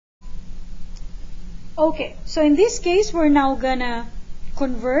Okay, so in this case, we're now gonna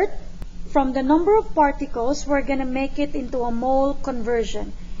convert from the number of particles, we're gonna make it into a mole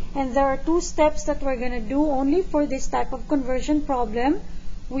conversion. And there are two steps that we're gonna do only for this type of conversion problem.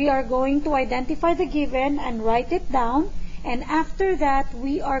 We are going to identify the given and write it down. And after that,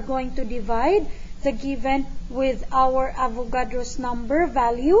 we are going to divide the given with our Avogadro's number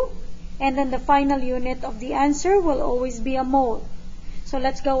value. And then the final unit of the answer will always be a mole. So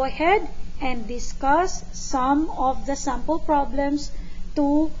let's go ahead and discuss some of the sample problems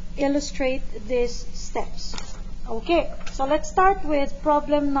to illustrate these steps. Okay, so let's start with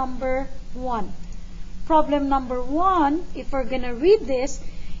problem number 1. Problem number 1, if we're going to read this,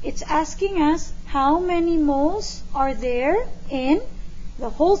 it's asking us how many moles are there in the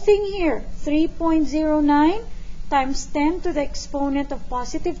whole thing here, 3.09 times 10 to the exponent of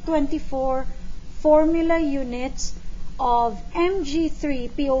positive 24 formula units of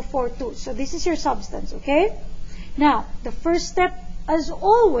Mg3PO42. So this is your substance, okay? Now, the first step, as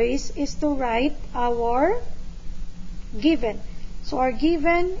always, is to write our given. So our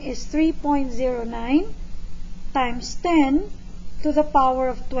given is 3.09 times 10 to the power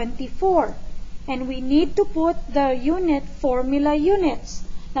of 24. And we need to put the unit formula units.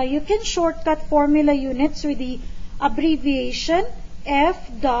 Now, you can shortcut formula units with the abbreviation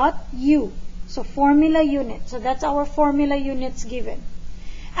F.U. So formula unit. So that's our formula units given.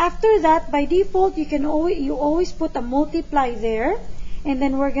 After that, by default, you always put a multiply there, and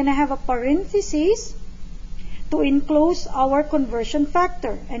then we're gonna have a parenthesis to enclose our conversion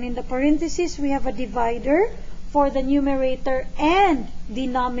factor. And in the parenthesis, we have a divider for the numerator and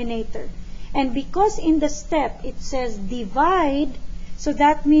denominator. And because in the step it says divide, so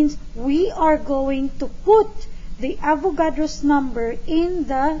that means we are going to put the Avogadro's number in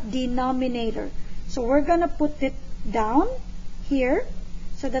the denominator. So we're going to put it down here.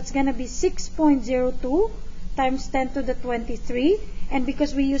 So that's going to be 6.02 times 10 to the 23. And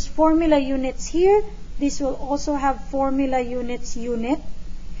because we use formula units here, this will also have formula units unit.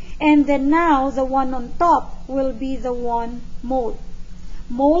 And then now the one on top will be the 1 mole.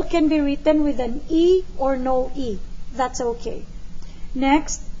 Mole can be written with an E or no E. That's okay.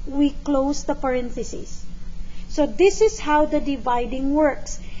 Next, we close the parentheses. So this is how the dividing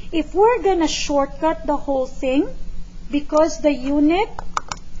works. If we're gonna shortcut the whole thing, because the unit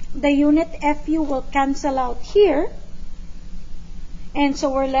FU will cancel out here, and so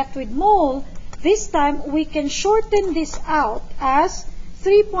we're left with mole, this time we can shorten this out as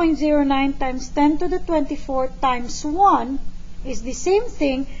 3.09 times 10 to the 24 times 1 is the same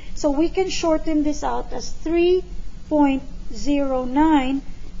thing. So we can shorten this out as 3.09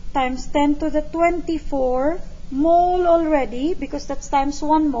 times 10 to the 24 mole already, because that's times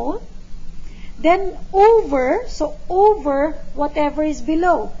 1 mole. Then over whatever is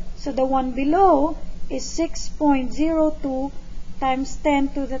below. So the one below is 6.02 times 10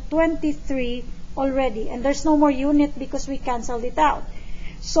 to the 23 already. And there's no more unit because we canceled it out.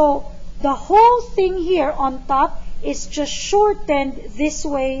 So the whole thing here on top is just shortened this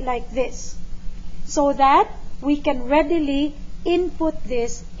way like this, so that we can readily input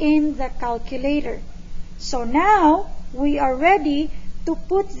this in the calculator. So now we are ready to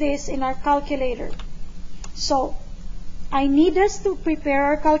put this in our calculator. So I need us to prepare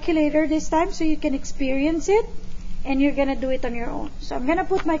our calculator this time so you can experience it, and you're going to do it on your own. So I'm going to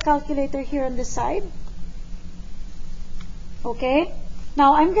put my calculator here on the side. Okay?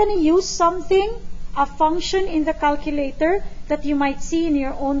 Now I'm going to use something, a function in the calculator that you might see in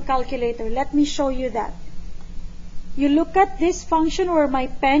your own calculator. Let me show you that. You look at this function where my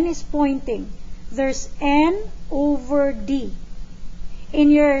pen is pointing. There's N over D. In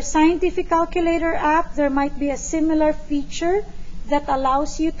your scientific calculator app, there might be a similar feature that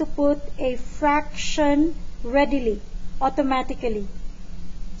allows you to put a fraction readily, automatically.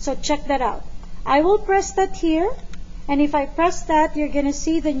 So check that out. I will press that here. And if I press that, you're going to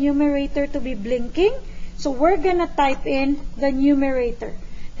see the numerator to be blinking. So we're going to type in the numerator.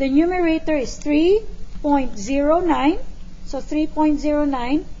 The numerator is 3.09. So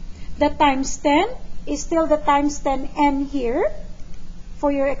 3.09. The times 10 is still the times 10n here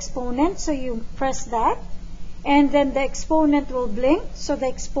for your exponent. So you press that. And then the exponent will blink. So the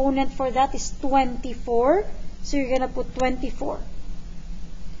exponent for that is 24. So you're going to put 24.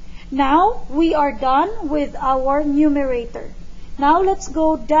 Now, we are done with our numerator. Now, let's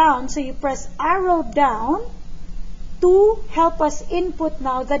go down. So, you press arrow down to help us input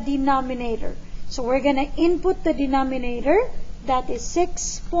now the denominator. So, we're going to input the denominator. That is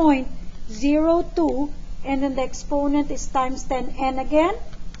 6.02. And then the exponent is times 10n again.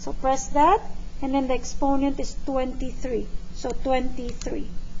 So, press that. And then the exponent is 23. So, 23.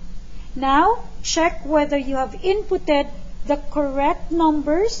 Now, check whether you have inputted the correct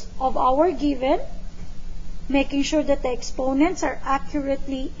numbers of our given, making sure that the exponents are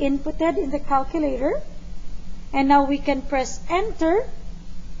accurately inputted in the calculator. And now we can press enter.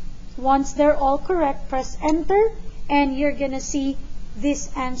 Once they're all correct, press enter, and you're going to see these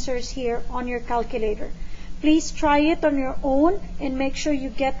answers here on your calculator. Please try it on your own and make sure you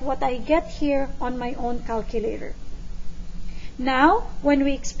get what I get here on my own calculator. Now, when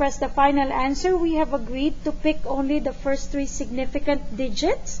we express the final answer, we have agreed to pick only the first three significant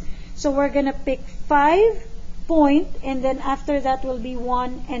digits. So we're going to pick 5 point, and then after that will be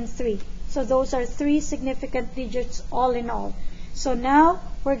 1 and 3. So those are three significant digits all in all. So now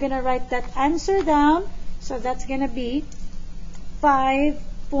we're going to write that answer down. So that's going to be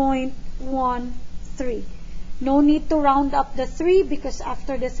 5.13. No need to round up the 3 because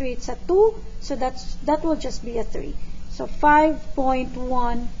after the 3 it's a 2. So that will just be a 3. So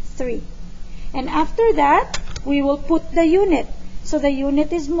 5.13. And after that, we will put the unit. So the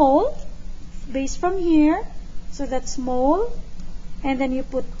unit is mole, based from here. So that's mole. And then you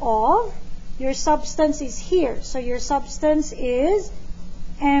put of. Your substance is here. So your substance is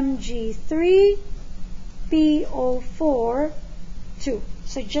Mg3PO4 2.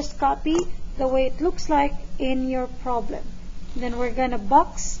 So just copy the way it looks like in your problem. Then we're going to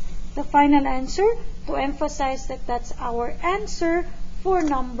box the final answer to emphasize that that's our answer for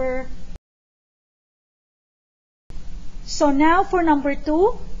number. So now for number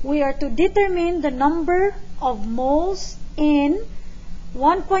 2, we are to determine the number of moles in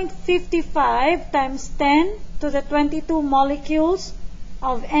 1.55 times 10 to the 22 molecules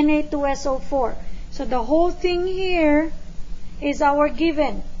of Na2SO4. So the whole thing here is our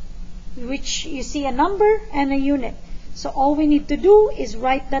given, which you see a number and a unit. So all we need to do is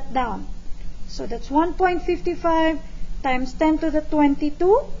write that down. So that's 1.55 times 10 to the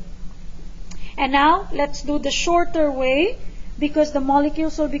 22. And now let's do the shorter way, because the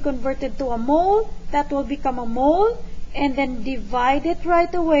molecules will be converted to a mole. That will become a mole. And then divide it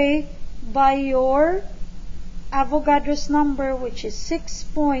right away by your Avogadro's number, which is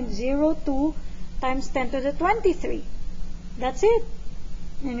 6.02 times 10 to the 23. That's it.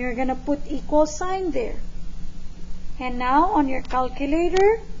 And you're going to put equal sign there. And now on your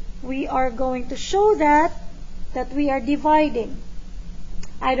calculator, we are going to show that we are dividing.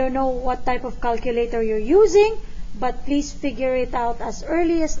 I don't know what type of calculator you're using, but please figure it out as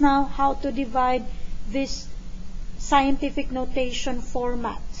early as now how to divide this scientific notation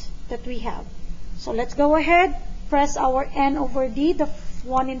format that we have. So let's go ahead, press our n over d, the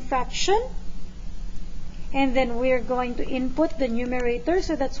one in fraction, and then we're going to input the numerator,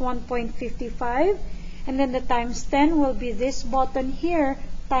 so that's 1.55, and then the times 10 will be this button here,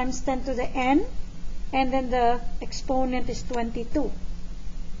 times 10 to the n, and then the exponent is 22.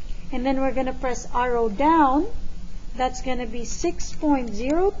 And then we're going to press arrow down, that's going to be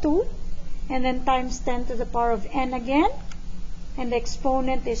 6.02, and then times 10 to the power of n again, and the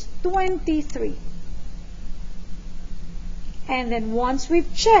exponent is 23. And then once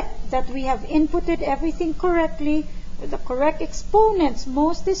we've checked that we have inputted everything correctly, with the correct exponents,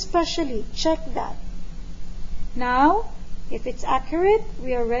 most especially, check that. Now, if it's accurate,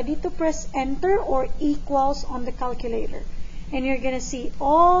 we are ready to press enter or equals on the calculator. And you're going to see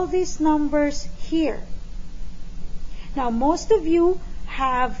all these numbers here. Now, most of you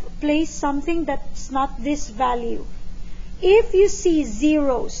have placed something that's not this value. If you see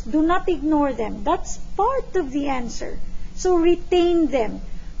zeros, do not ignore them. That's part of the answer. So retain them.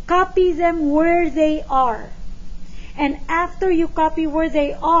 Copy them where they are. And after you copy where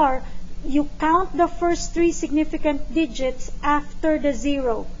they are, you count the first three significant digits after the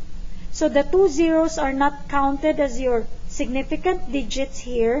 0. So the 2 zeros are not counted as your significant digits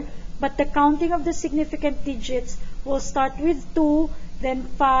here, but the counting of the significant digits will start with 2, then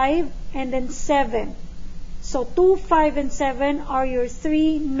 5, and then 7. So 2, 5, and 7 are your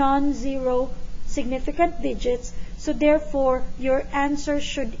 3 non-zero significant digits. So therefore, your answer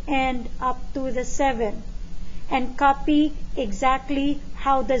should end up to the 7. And copy exactly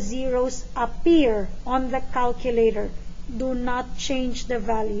how the zeros appear on the calculator. Do not change the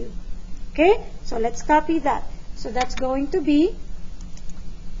value. Okay? So let's copy that. So that's going to be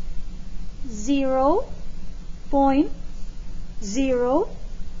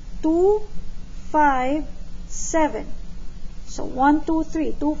 0.0257. So 1, 2,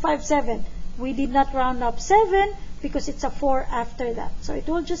 3, 2, 5, 7. We did not round up 7 because it's a 4 after that. So it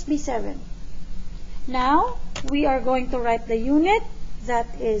will just be 7. Now, we are going to write the unit.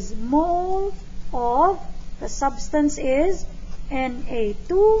 That is mole of, the substance is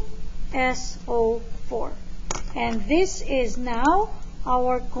Na2SO4. And this is now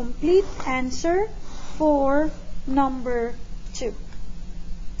our complete answer for number 2.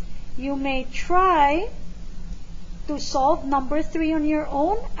 You may try to solve number 3 on your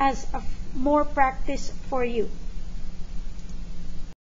own as more practice for you.